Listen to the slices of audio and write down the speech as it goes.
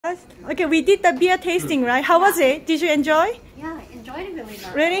Okay, we did the beer tasting, right? How was it? Did you enjoy? Yeah, I enjoyed it really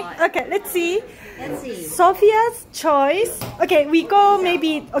much. Really? Okay, let's see. Let's see. Sophia's choice. Okay, we go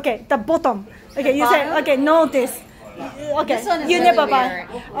maybe, okay, the bottom. Okay, you say, okay, no this. Okay, This one is you really never buy.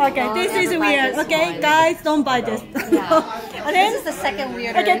 weird. Okay, No, this is never buy weird. this Okay, one. guys, don't buy this. Yeah. And then, This is the second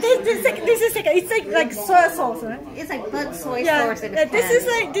weirdest. okay, this is second. It's like soy sauce, right? It's like blood soy Yeah, sauce in a this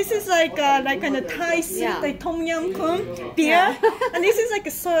pan. is like kind of Thai soup, Yeah. like tom yum goong beer, and this is like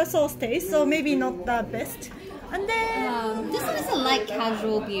a soy sauce taste, so maybe not the best. And then This one is a light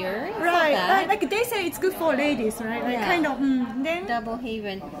casual beer. It's not right, bad. like they say it's good for ladies, right? Like Yeah. kind of. Then Double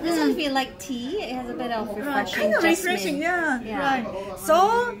Haven. This one, if you like tea, it has a bit of refreshing. kind of jasmine. refreshing, yeah. Yeah. Right. So,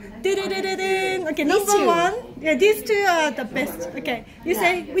 okay, These number two. one. Yeah, these two are the best. Okay, you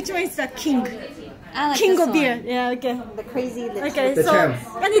say which one is the king? I like King this of beer. one. Yeah, okay. The crazy lips. Okay, The so champ.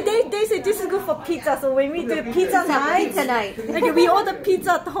 and they say this is good for pizza. So when we do pizza night, Pizza night. okay, we order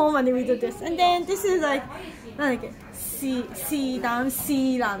pizza at home and then we do this. And then this is like西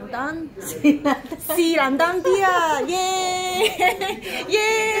兰丹 beer, yay,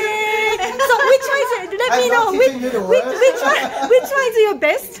 yay. So which one is it? Let me know which one is your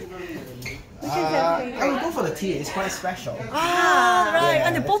best? I would go for the tea. It's quite special. Ah, right. Yeah,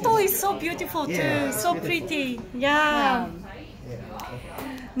 And the that's bottle it. is so beautiful too, Yeah, so beautiful. pretty. Yeah. Yeah.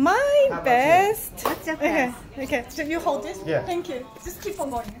 My about best. What's your Okay, best? okay. So you hold this. Yeah. Thank you. Just keep on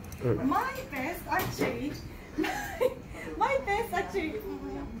going. My best actually. My best actually.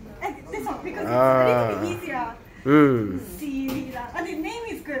 This one because it's a little bit easier. Sila. And the name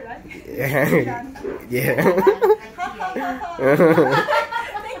is good, right? Yeah. Yeah.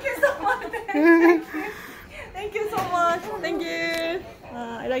 Thank you so much. Thank you so much. Thank you.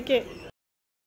 I like it.